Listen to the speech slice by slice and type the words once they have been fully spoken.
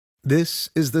This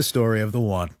is the story of the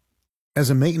one. As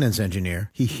a maintenance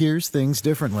engineer, he hears things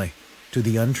differently. To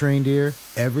the untrained ear,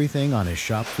 everything on his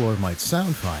shop floor might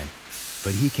sound fine,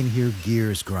 but he can hear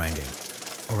gears grinding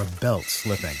or a belt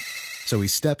slipping. So he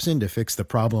steps in to fix the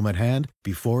problem at hand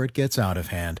before it gets out of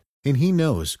hand. And he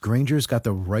knows Grainger's got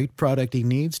the right product he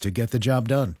needs to get the job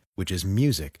done, which is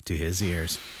music to his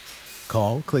ears.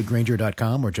 Call, click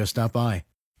Grainger.com, or just stop by.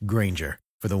 Grainger,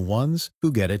 for the ones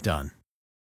who get it done.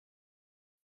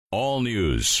 All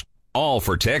news, all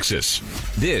for Texas.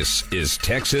 This is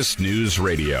Texas News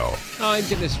Radio. I'm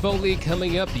Dennis Foley.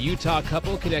 Coming up, the Utah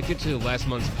couple connected to last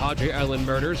month's Padre Island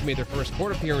murders made their first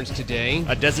court appearance today.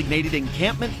 A designated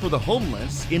encampment for the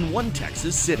homeless in one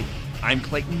Texas city. I'm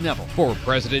Clayton Neville. Former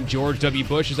President George W.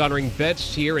 Bush is honoring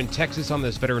vets here in Texas on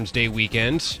this Veterans Day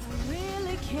weekend.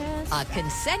 A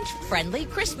consent-friendly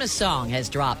Christmas song has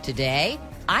dropped today.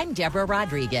 I'm Deborah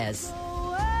Rodriguez.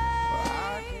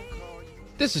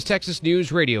 This is Texas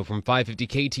News Radio from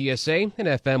 550 KTSA and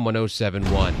FM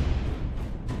 107.1.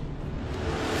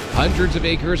 Hundreds of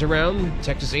acres around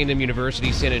Texas A&M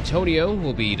University San Antonio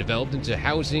will be developed into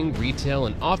housing, retail,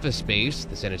 and office space.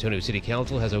 The San Antonio City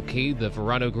Council has okayed the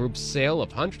Verano Group's sale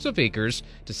of hundreds of acres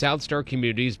to South Star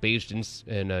communities based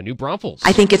in New Braunfels.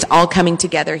 I think it's all coming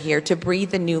together here to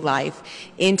breathe a new life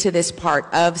into this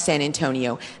part of San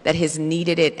Antonio that has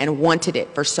needed it and wanted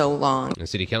it for so long. And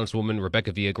City Councilwoman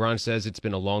Rebecca Villagran says it's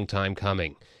been a long time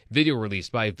coming. Video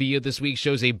released by VIA this week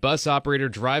shows a bus operator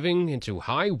driving into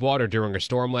high water during a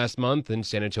storm last month in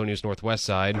San Antonio's northwest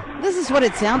side. This is what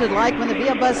it sounded like when the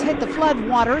VIA bus hit the flood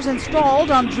waters and stalled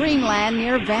on Dreamland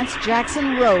near Vance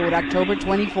Jackson Road, October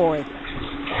 24th.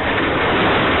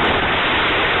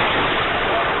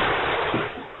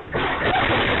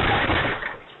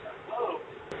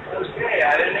 Okay,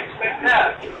 I didn't expect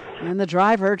that. And the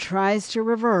driver tries to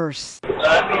reverse.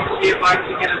 Let me see if I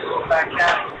can get us back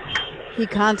out. He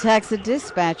contacts a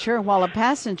dispatcher while a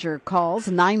passenger calls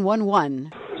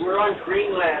 911. We're on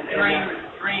Greenland.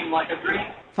 Dream, like a dream.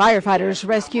 Firefighters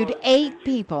rescued 8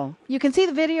 people. You can see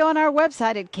the video on our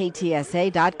website at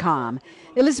ktsa.com.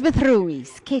 Elizabeth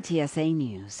Ruiz, KTSA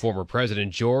News. Former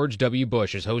President George W.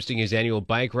 Bush is hosting his annual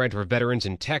bike ride for veterans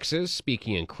in Texas.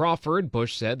 Speaking in Crawford,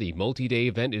 Bush said the multi-day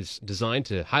event is designed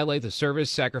to highlight the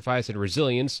service, sacrifice, and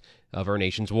resilience of our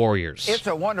nation's warriors. It's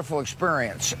a wonderful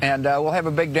experience, and we'll have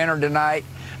a big dinner tonight.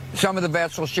 Some of the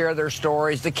vets will share their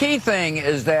stories. The key thing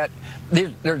is that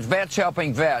there's vets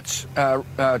helping vets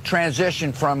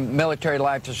transition from military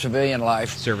life to civilian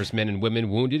life. Servicemen and women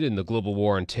wounded in the global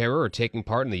war on terror are taking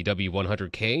part in the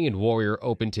W100K and Warrior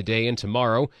Open today and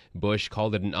tomorrow. Bush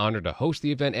called it an honor to host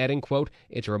the event, adding, quote,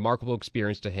 "It's a remarkable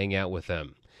experience to hang out with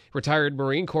them." Retired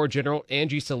Marine Corps General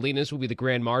Angie Salinas will be the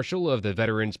Grand Marshal of the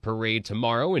Veterans Parade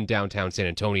tomorrow in downtown San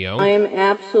Antonio. I am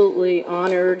absolutely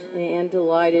honored and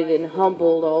delighted and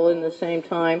humbled all in the same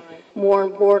time. More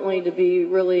importantly, to be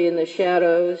really in the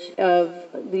shadows of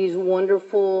these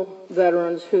wonderful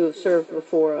veterans who have served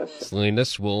before us.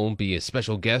 Salinas will be a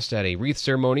special guest at a wreath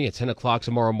ceremony at 10 o'clock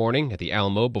tomorrow morning at the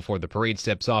Alamo before the parade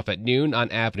steps off at noon on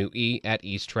Avenue E at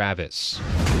East Travis.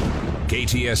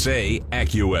 KTSA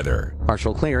AccuWeather.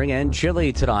 Partial clearing and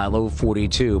chilly tonight, low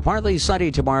 42. Partly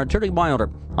sunny tomorrow, turning milder,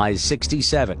 high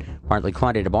 67. Partly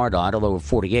cloudy tomorrow night, a low of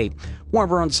 48.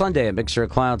 Warmer on Sunday, a mixture of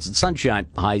clouds and sunshine,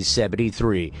 high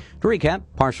 73. To recap,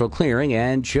 partial clearing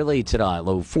and chilly tonight,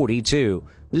 low 42.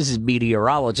 This is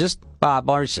meteorologist Bob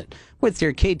Larson with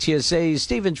your KTSA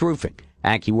Stevens Roofing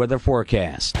AccuWeather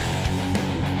forecast.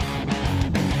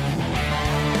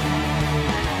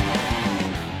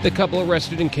 The couple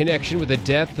arrested in connection with the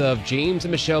death of James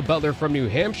and Michelle Butler from New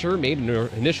Hampshire made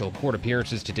initial court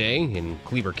appearances today in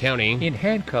Cleaver County. In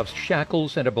handcuffs,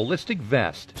 shackles, and a ballistic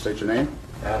vest. State your name.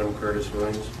 Adam Curtis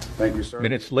Williams. Thank you, sir.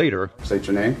 Minutes later. State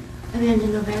your name. Amanda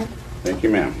Novak. Thank you,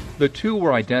 ma'am. The two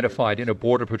were identified in a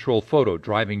Border Patrol photo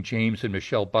driving James and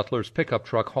Michelle Butler's pickup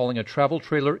truck hauling a travel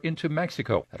trailer into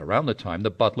Mexico. At around the time, the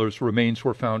Butlers' remains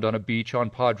were found on a beach on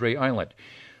Padre Island.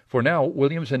 For now,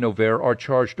 Williams and Nover are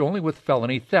charged only with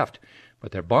felony theft,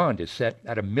 but their bond is set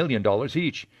at $1 million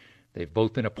each. They've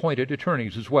both been appointed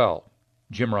attorneys as well.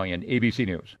 Jim Ryan, ABC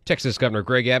News. Texas Governor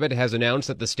Greg Abbott has announced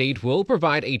that the state will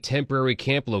provide a temporary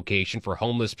camp location for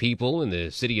homeless people in the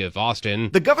city of Austin.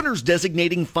 The governor's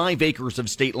designating 5 acres of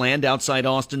state land outside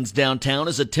Austin's downtown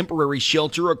as a temporary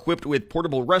shelter equipped with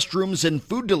portable restrooms and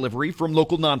food delivery from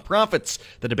local nonprofits.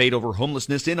 The debate over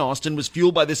homelessness in Austin was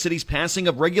fueled by the city's passing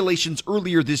of regulations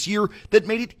earlier this year that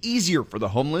made it easier for the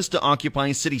homeless to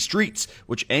occupy city streets,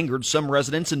 which angered some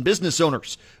residents and business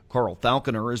owners. Carl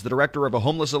Falconer is the director of a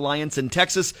homeless alliance in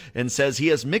Texas and says he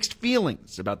has mixed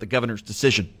feelings about the governor's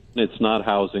decision. It's not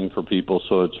housing for people,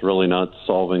 so it's really not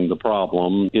solving the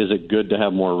problem. Is it good to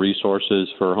have more resources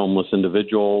for homeless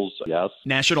individuals? Yes.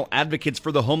 National advocates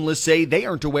for the homeless say they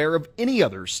aren't aware of any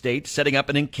other state setting up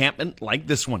an encampment like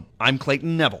this one. I'm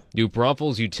Clayton Neville. New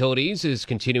Braunfels Utilities is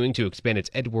continuing to expand its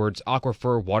Edwards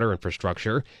Aquifer water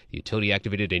infrastructure. The utility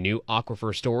activated a new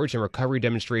aquifer storage and recovery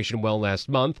demonstration well last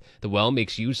month. The well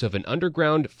makes use of an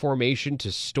underground formation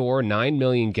to store 9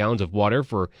 million gallons of water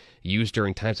for use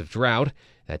during times of drought.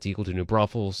 That's equal to New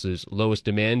Braunfels' lowest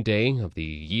demand day of the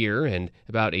year and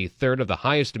about a third of the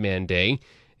highest demand day.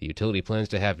 The utility plans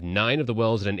to have 9 of the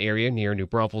wells in an area near New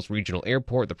Braunfels Regional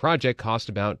Airport. The project cost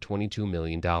about $22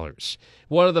 million.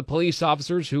 One of the police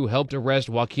officers who helped arrest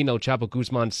Joaquin El Chapo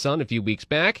Guzman's son a few weeks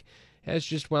back has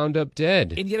just wound up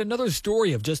dead. In yet another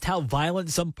story of just how violent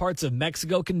some parts of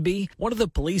Mexico can be, one of the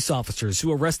police officers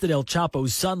who arrested El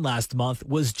Chapo's son last month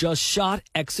was just shot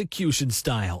execution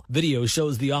style. Video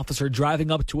shows the officer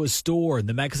driving up to a store in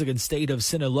the Mexican state of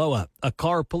Sinaloa, a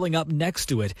car pulling up next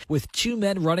to it, with 2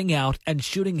 men running out and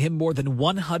shooting him more than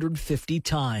 150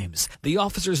 times. The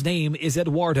officer's name is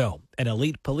Eduardo, an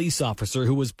elite police officer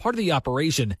who was part of the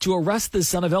operation to arrest the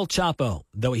son of El Chapo,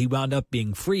 though he wound up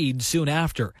being freed soon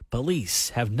after. Police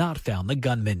have not found the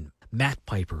gunman. Matt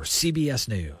Piper, CBS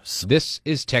News. This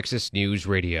is Texas News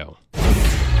Radio.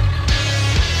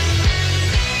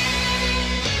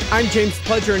 I'm James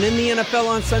Pledger, and in the NFL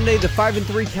on Sunday, the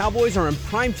 5-3 Cowboys are in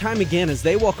prime time again as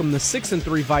they welcome the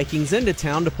 6-3 Vikings into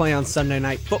town to play on Sunday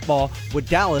Night Football, with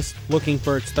Dallas looking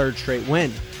for its 3rd straight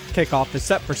win. Kickoff is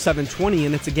set for 7:20,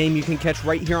 and it's a game you can catch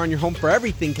right here on your home for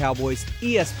everything Cowboys,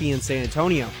 ESPN San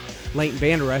Antonio. Leighton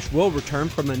Vander Esch will return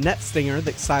from a net stinger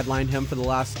that sidelined him for the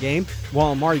last game, while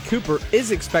Amari Cooper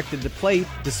is expected to play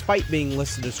despite being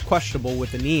listed as questionable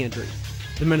with a knee injury.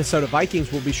 The Minnesota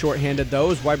Vikings will be shorthanded,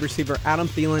 though, as wide receiver Adam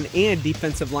Thielen and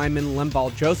defensive lineman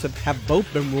Linval Joseph have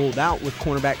both been ruled out, with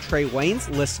cornerback Trey Waynes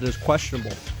listed as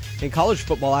questionable. In college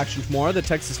football action tomorrow, the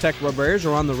Texas Tech Red Raiders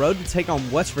are on the road to take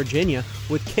on West Virginia,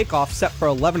 with kickoff set for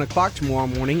 11 o'clock tomorrow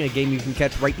morning, a game you can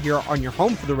catch right here on your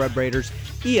home for the Red Raiders,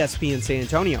 ESPN San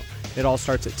Antonio. It all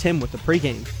starts at 10 with the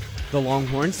pregame. The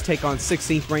Longhorns take on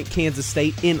 16th-ranked Kansas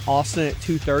State in Austin at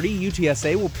 2:30.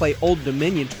 UTSA will play Old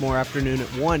Dominion tomorrow afternoon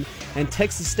at 1, and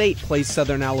Texas State plays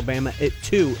Southern Alabama at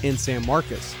 2 in San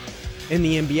Marcos. In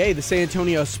the NBA, the San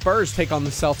Antonio Spurs take on the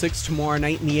Celtics tomorrow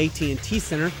night in the AT&T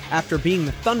Center after beating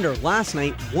the Thunder last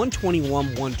night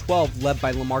 121-112, led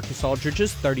by LaMarcus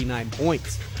Aldridge's 39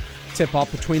 points.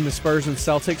 Tip-off between the Spurs and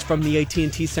Celtics from the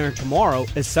AT&T Center tomorrow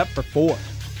is set for 4.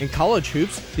 In college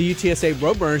hoops, the UTSA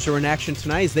Roadrunners are in action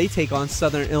tonight as they take on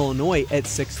Southern Illinois at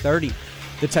 6:30.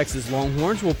 The Texas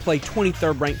Longhorns will play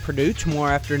 23rd-ranked Purdue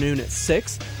tomorrow afternoon at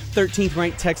 6.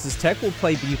 13th-ranked Texas Tech will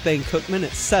play Bethune-Cookman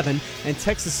at 7, and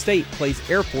Texas State plays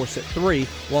Air Force at 3,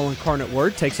 while Incarnate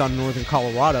Word takes on Northern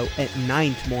Colorado at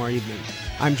 9 tomorrow evening.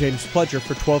 I'm James Pledger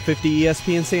for 1250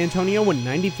 ESPN San Antonio and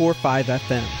 94.5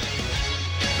 FM.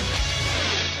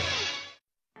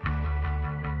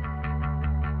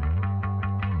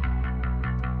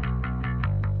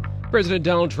 President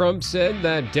Donald Trump said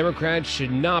that Democrats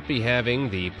should not be having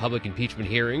the public impeachment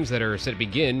hearings that are set to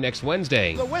begin next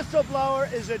Wednesday. The whistleblower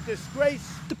is a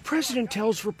disgrace. The president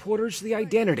tells reporters the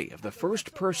identity of the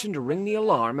first person to ring the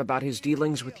alarm about his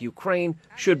dealings with Ukraine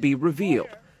should be revealed.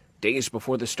 Days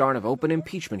before the start of open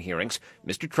impeachment hearings,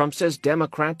 Mr. Trump says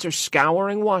Democrats are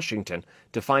scouring Washington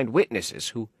to find witnesses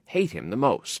who hate him the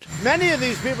most. Many of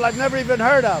these people I've never even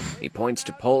heard of. He points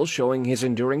to polls showing his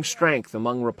enduring strength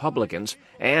among Republicans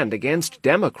and against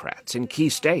Democrats in key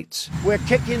states. We're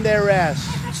kicking their ass.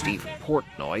 Stephen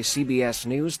Portnoy, CBS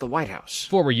News, the White House.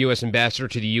 Former U.S. Ambassador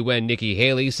to the UN, Nikki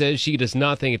Haley, says she does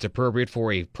not think it's appropriate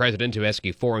for a president to ask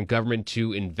a foreign government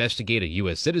to investigate a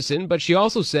U.S. citizen, but she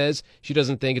also says she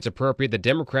doesn't think it's appropriate that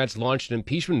Democrats launched an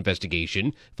impeachment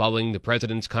investigation following the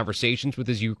president's conversations with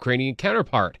his Ukrainian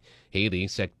counterpart. Haley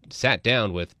sat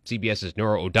down with CBS's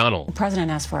Nora O'Donnell. The president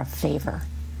asked for a favor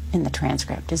in the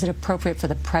transcript. Is it appropriate for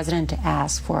the president to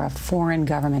ask for a foreign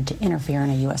government to interfere in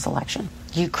a U.S. election?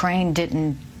 Ukraine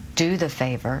didn't do the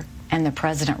favor, and the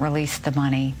president released the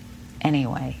money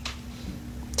anyway.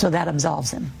 So that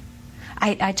absolves him?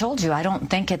 I told you, I don't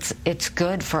think it's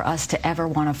good for us to ever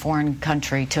want a foreign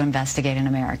country to investigate an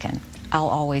American. I'll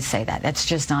always say that. That's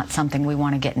just not something we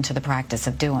want to get into the practice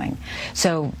of doing.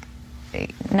 So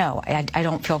no, I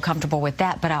don't feel comfortable with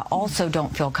that, but I also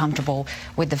don't feel comfortable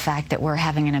with the fact that we're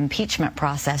having an impeachment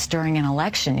process during an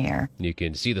election year. You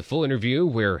can see the full interview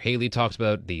where Haley talks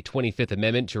about the 25th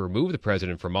Amendment to remove the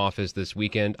president from office this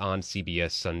weekend on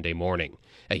CBS Sunday Morning.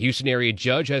 A Houston area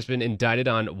judge has been indicted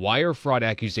on wire fraud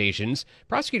accusations.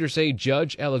 Prosecutors say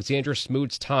Judge Alexandra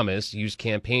Smoots Thomas used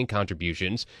campaign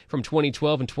contributions from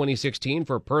 2012 and 2016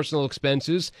 for personal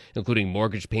expenses, including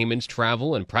mortgage payments,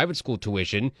 travel, and private school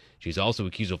tuition. She's also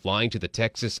accused of lying to the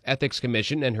Texas Ethics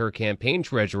Commission and her campaign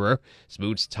treasurer.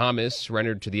 Smoots Thomas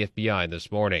surrendered to the FBI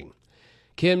this morning.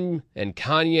 Kim and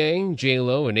Kanye,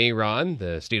 J-Lo and A-Rod,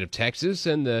 the state of Texas,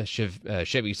 and the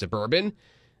Chevy Suburban.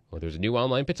 Well, there's a new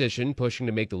online petition pushing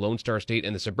to make the Lone Star State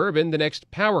and the Suburban the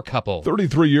next power couple.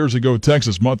 33 years ago,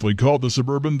 Texas Monthly called the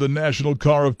Suburban the national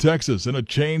car of Texas, and a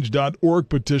Change.org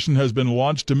petition has been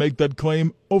launched to make that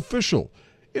claim official.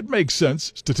 It makes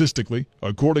sense, statistically.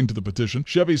 According to the petition,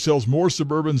 Chevy sells more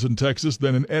Suburbans in Texas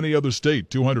than in any other state,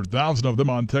 200,000 of them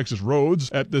on Texas roads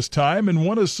at this time, and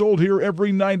one is sold here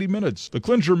every 90 minutes. The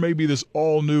clincher may be this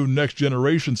all-new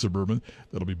next-generation Suburban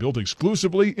that'll be built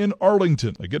exclusively in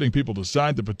Arlington. Getting people to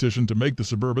sign the petition to make the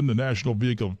Suburban the national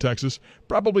vehicle of Texas,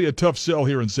 probably a tough sell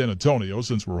here in San Antonio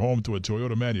since we're home to a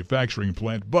Toyota manufacturing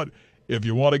plant, but if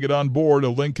you want to get on board, a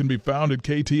link can be found at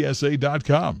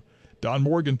ktsa.com. Don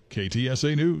Morgan,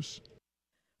 KTSA News.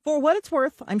 For what it's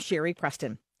worth, I'm Sherry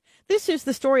Preston. This is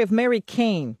the story of Mary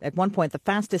Cain, at one point the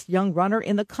fastest young runner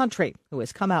in the country, who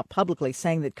has come out publicly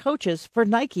saying that coaches for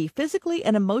Nike physically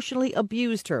and emotionally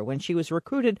abused her when she was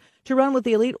recruited to run with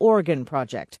the Elite Oregon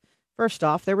Project. First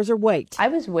off, there was her weight. I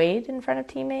was weighed in front of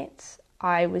teammates.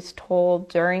 I was told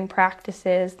during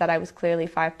practices that I was clearly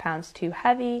 5 pounds too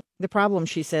heavy. The problem,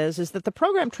 she says, is that the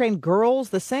program trained girls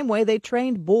the same way they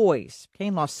trained boys.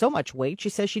 Cain lost so much weight, she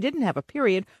says she didn't have a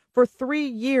period for 3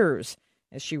 years.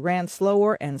 As she ran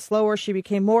slower and slower, she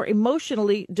became more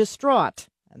emotionally distraught.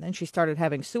 And then she started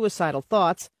having suicidal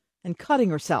thoughts and cutting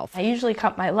herself. I usually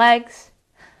cut my legs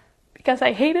because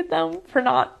I hated them for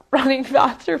not running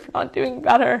faster, for not doing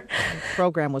better. The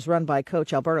program was run by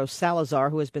Coach Alberto Salazar,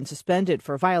 who has been suspended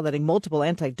for violating multiple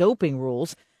anti-doping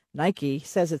rules. Nike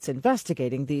says it's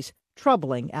investigating these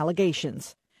troubling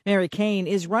allegations. Mary Cain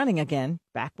is running again,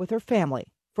 back with her family,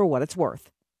 for what it's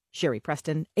worth. Sherry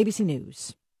Preston, ABC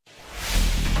News.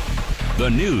 The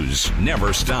news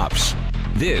never stops.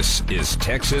 This is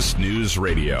Texas News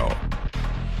Radio.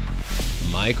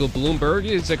 Michael Bloomberg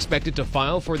is expected to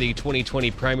file for the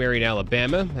 2020 primary in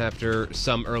Alabama after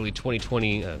some early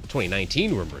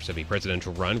 2019 rumors of a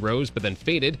presidential run rose but then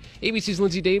faded. ABC's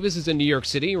Lindsay Davis is in New York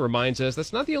City and reminds us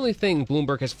that's not the only thing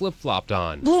Bloomberg has flip-flopped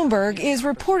on. Bloomberg is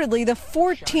reportedly the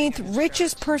 14th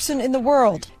richest person in the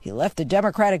world. He left the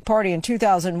Democratic Party in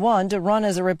 2001 to run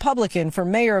as a Republican for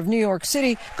mayor of New York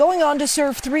City, going on to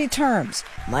serve 3 terms.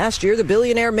 Last year, the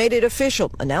billionaire made it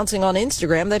official, announcing on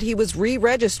Instagram that he was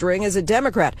re-registering as a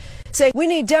Democrat, saying, "We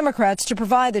need Democrats to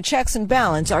provide the checks and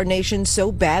balance our nation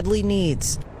so badly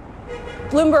needs."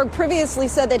 Bloomberg previously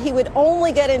said that he would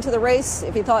only get into the race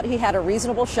if he thought he had a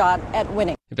reasonable shot at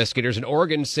winning. Investigators in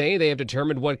Oregon say they have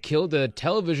determined what killed a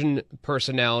television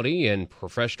personality and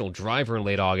professional driver in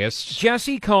late August.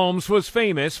 Jessie Combs was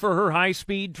famous for her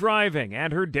high-speed driving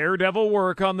and her daredevil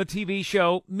work on the TV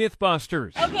show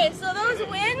Mythbusters. Okay, so those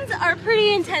winds are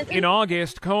pretty intense. In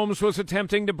August, Combs was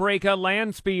attempting to break a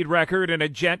land speed record in a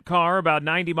jet car about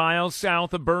 90 miles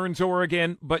south of Burns,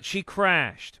 Oregon, but she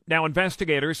crashed. Now,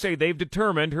 investigators say they've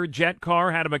determined her jet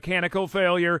car had a mechanical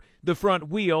failure. The front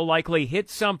wheel likely hit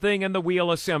something and the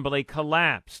wheel assembly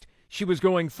collapsed. She was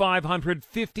going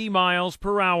 550 miles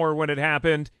per hour when it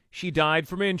happened. She died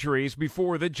from injuries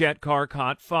before the jet car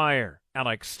caught fire.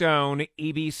 Alex Stone,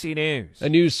 ABC News. A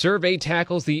new survey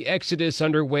tackles the exodus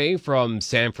underway from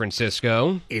San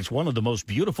Francisco. It's one of the most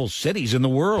beautiful cities in the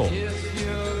world.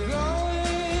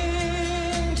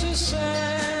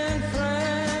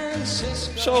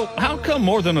 So how come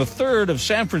more than a third of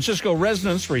San Francisco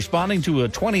residents responding to a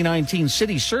 2019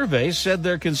 city survey said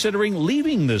they're considering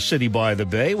leaving the city by the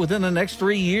bay within the next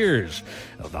 3 years?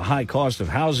 The high cost of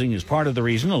housing is part of the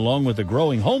reason, along with the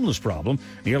growing homeless problem.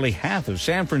 Nearly half of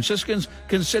San Franciscans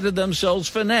consider themselves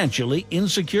financially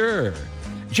insecure.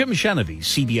 Jim Chenevy,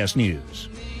 CBS News.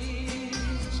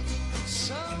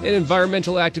 An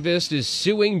environmental activist is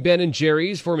suing Ben &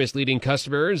 Jerry's for misleading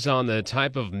customers on the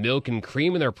type of milk and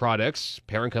cream in their products.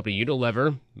 Parent company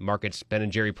Unilever markets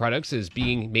Ben & Jerry products as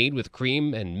being made with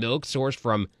cream and milk sourced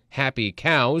from happy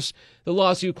cows. The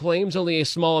lawsuit claims only a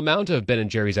small amount of Ben &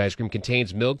 Jerry's ice cream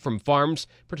contains milk from farms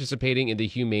participating in the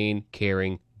Humane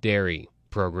Caring Dairy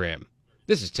program.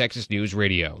 This is Texas News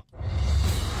Radio.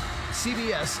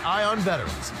 CBS Eye on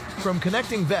Veterans from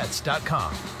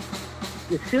ConnectingVets.com.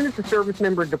 As soon as the service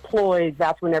member deploys,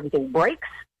 that's when everything breaks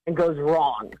and goes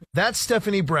wrong. That's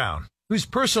Stephanie Brown, whose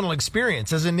personal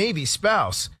experience as a Navy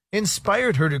spouse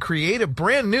inspired her to create a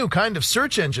brand new kind of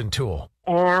search engine tool.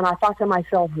 And I thought to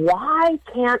myself, why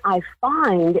can't I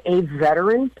find a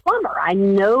veteran plumber? I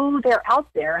know they're out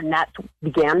there, and that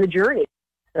began the journey.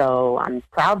 So I'm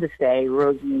proud to say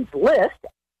Rosie's List,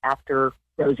 after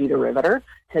Rosie the Riveter.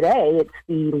 Today, it's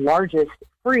the largest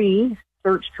free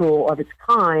search tool of its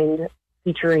kind,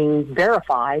 featuring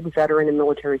verified veteran and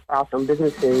military spouse-owned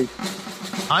businesses.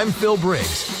 I'm Phil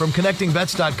Briggs from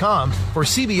ConnectingVets.com for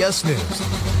CBS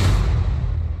News.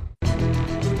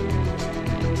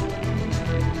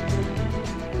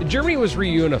 Germany was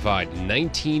reunified in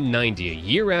 1990, a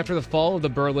year after the fall of the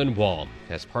Berlin Wall.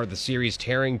 As part of the series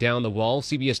Tearing Down the Wall,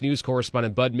 CBS News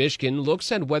correspondent Bud Mishkin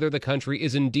looks at whether the country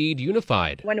is indeed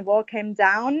unified. When the wall came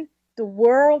down, the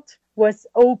world was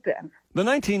open. The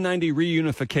 1990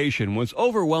 reunification was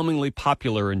overwhelmingly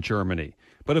popular in Germany,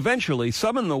 but eventually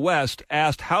some in the West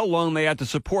asked how long they had to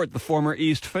support the former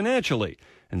East financially,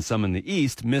 and some in the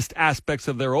East missed aspects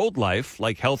of their old life,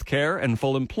 like health care and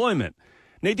full employment.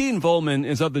 Nadine Vollmann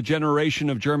is of the generation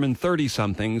of German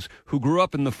 30-somethings who grew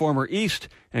up in the former East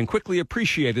and quickly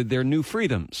appreciated their new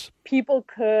freedoms. People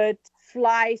could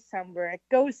fly somewhere,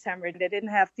 go somewhere. They didn't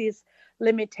have these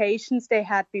limitations they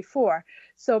had before.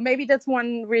 So maybe that's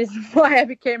one reason why I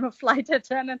became a flight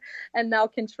attendant and now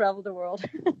can travel the world.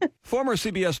 Former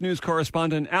CBS News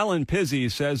correspondent Alan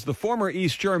Pizzi says the former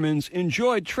East Germans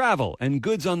enjoyed travel and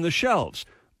goods on the shelves.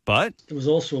 But there was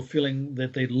also a feeling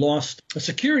that they'd lost a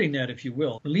security net, if you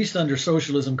will. At least under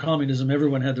socialism, communism,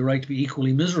 everyone had the right to be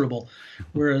equally miserable,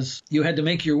 whereas you had to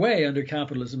make your way under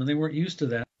capitalism, and they weren't used to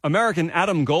that. American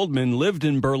Adam Goldman lived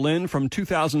in Berlin from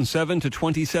 2007 to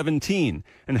 2017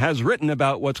 and has written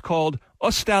about what's called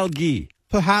Ostalgie.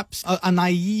 Perhaps a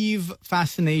naive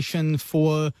fascination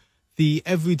for the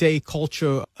everyday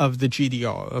culture of the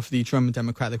GDR, of the German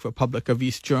Democratic Republic of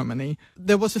East Germany.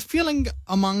 There was a feeling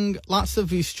among lots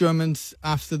of East Germans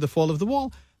after the fall of the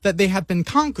wall that they had been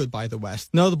conquered by the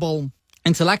West. Notable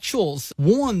intellectuals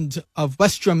warned of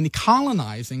West Germany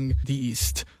colonizing the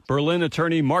East. Berlin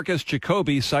attorney Marcus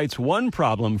Jacobi cites one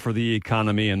problem for the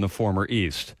economy in the former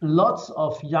East. Lots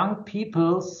of young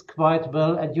people, quite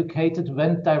well educated,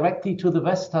 went directly to the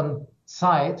Western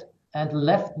side and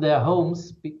left their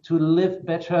homes to live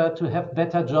better, to have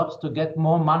better jobs, to get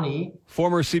more money.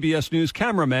 Former CBS News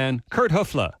cameraman Kurt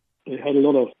Höfler. They had a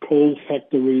lot of coal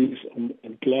factories and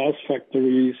glass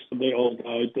factories. They all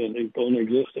died and they don't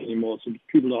exist anymore. So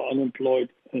people are unemployed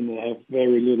and they have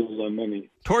very little money.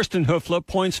 Torsten Höfler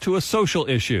points to a social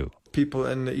issue. People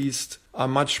in the East are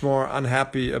much more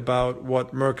unhappy about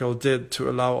what Merkel did to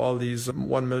allow all these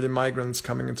 1 million migrants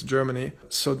coming into Germany.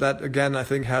 So that, again, I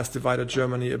think has divided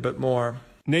Germany a bit more.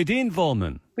 Nadine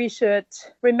Vollmann. We should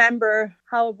remember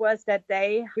how it was that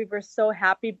day. We were so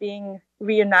happy being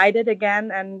reunited again,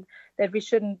 and that we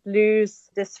shouldn't lose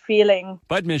this feeling.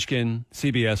 Bud Mishkin,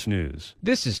 CBS News.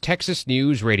 This is Texas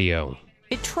News Radio.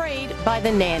 Betrayed by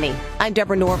the nanny. I'm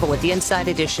Deborah Norville with the Inside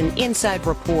Edition Inside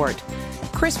Report.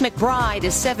 Chris McBride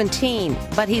is 17,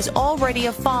 but he's already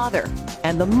a father,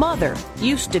 and the mother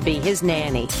used to be his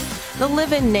nanny. The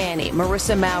live-in nanny,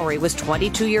 Marissa Mowry, was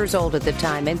 22 years old at the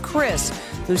time, and Chris,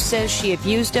 who says she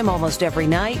abused him almost every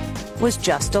night, was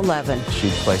just 11.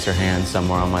 She'd place her hand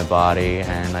somewhere on my body,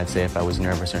 and I'd say if I was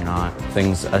nervous or not.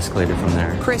 Things escalated from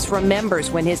there. Chris remembers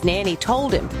when his nanny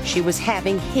told him she was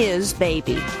having his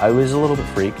baby. I was a little bit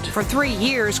freaked. For 3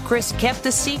 years, Chris kept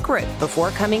the secret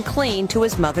before coming clean to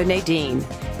his mother, Nadine.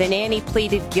 The nanny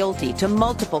pleaded guilty to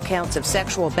multiple counts of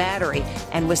sexual battery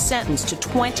and was sentenced to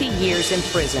 20 years in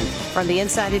prison. From the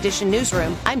Inside Edition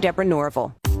newsroom, I'm Deborah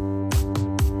Norville.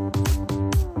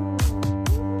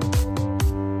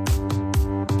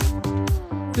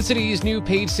 The city's new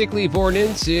paid sick leave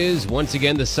ordinance is once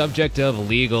again the subject of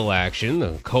legal action.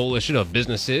 A coalition of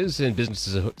businesses and business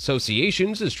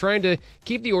associations is trying to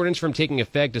keep the ordinance from taking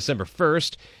effect December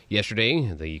 1st.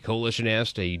 Yesterday, the coalition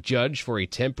asked a judge for a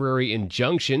temporary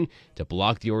injunction to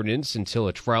block the ordinance until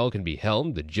a trial can be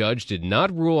held. The judge did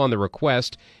not rule on the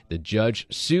request. The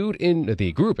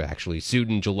group sued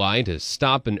in July to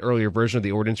stop an earlier version of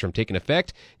the ordinance from taking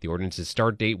effect. The ordinance's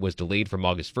start date was delayed from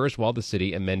August 1st while the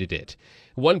city amended it.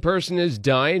 One person has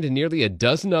died and nearly a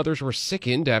dozen others were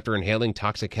sickened after inhaling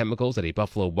toxic chemicals at a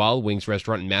Buffalo Wild Wings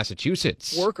restaurant in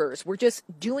Massachusetts. Workers were just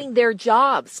doing their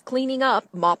jobs, cleaning up,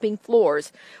 mopping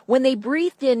floors, when they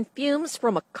breathed in fumes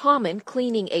from a common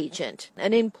cleaning agent.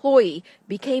 An employee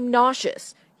became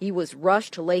nauseous. He was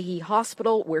rushed to Leahy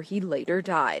Hospital, where he later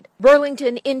died.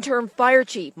 Burlington interim fire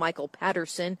chief Michael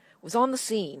Patterson was on the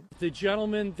scene. The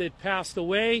gentleman that passed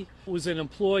away was an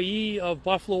employee of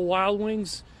Buffalo Wild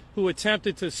Wings who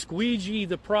attempted to squeegee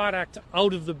the product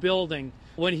out of the building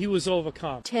when he was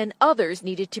overcome. 10 others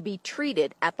needed to be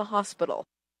treated at the hospital.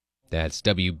 That's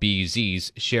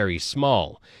WBZ's Sherry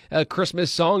Small. A Christmas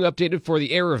song updated for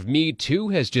the era of Me Too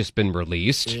has just been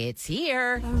released. It's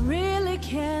here. I really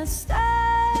can't stay.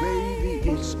 Baby,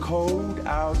 it's cold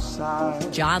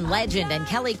outside. John Legend and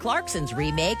Kelly Clarkson's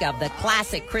remake of the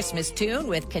classic Christmas tune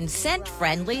with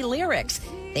consent-friendly lyrics.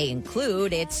 They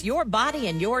include It's Your Body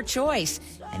and Your Choice,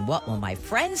 and What Will My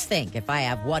Friends Think If I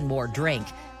Have One More Drink?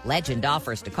 Legend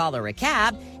offers to call her a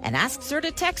cab and asks her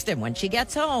to text him when she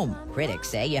gets home. Critics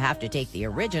say you have to take the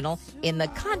original in the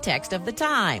context of the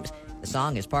times. The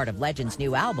song is part of Legend's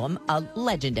new album, A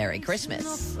Legendary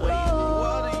Christmas.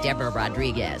 Deborah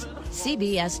Rodriguez,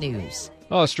 CBS News.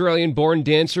 Australian-born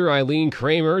dancer Eileen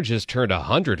Kramer just turned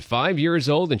 105 years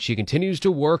old, and she continues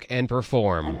to work and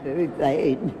perform. I'm very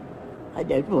vain. I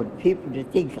don't want people to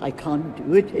think I can't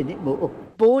do it anymore.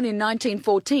 Born in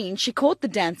 1914, she caught the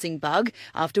dancing bug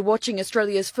after watching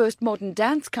Australia's first modern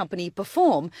dance company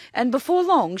perform, and before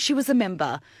long she was a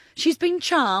member. She's been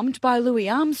charmed by Louis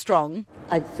Armstrong.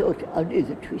 I thought I'd do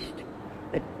the twist,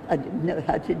 but I didn't know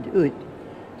how to do it.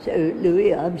 So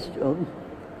Louis Armstrong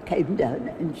came down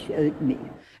and showed me.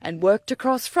 And worked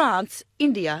across France,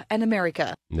 India and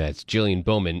America. That's Gillian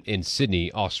Bowman in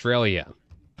Sydney, Australia.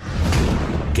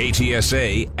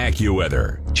 KTSA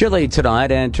AccuWeather. Chilly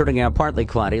tonight and turning out partly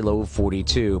cloudy, low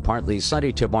 42. Partly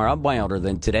sunny tomorrow, milder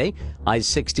than today, high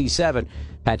 67.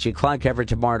 Patchy cloud cover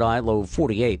tomorrow night, low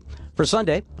 48. For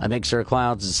Sunday, a mixture of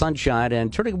clouds and sunshine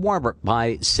and turning warmer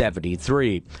by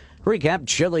 73. Recap,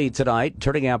 chilly tonight,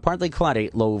 turning out partly cloudy,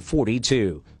 low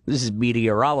 42. This is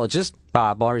meteorologist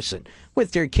Bob Larson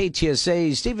with your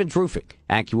KTSA Stephen Trufik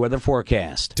AccuWeather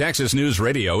forecast. Texas News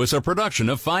Radio is a production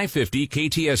of 550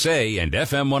 KTSA and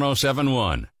FM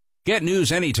 1071. Get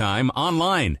news anytime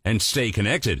online and stay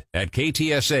connected at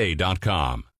ktsa.com.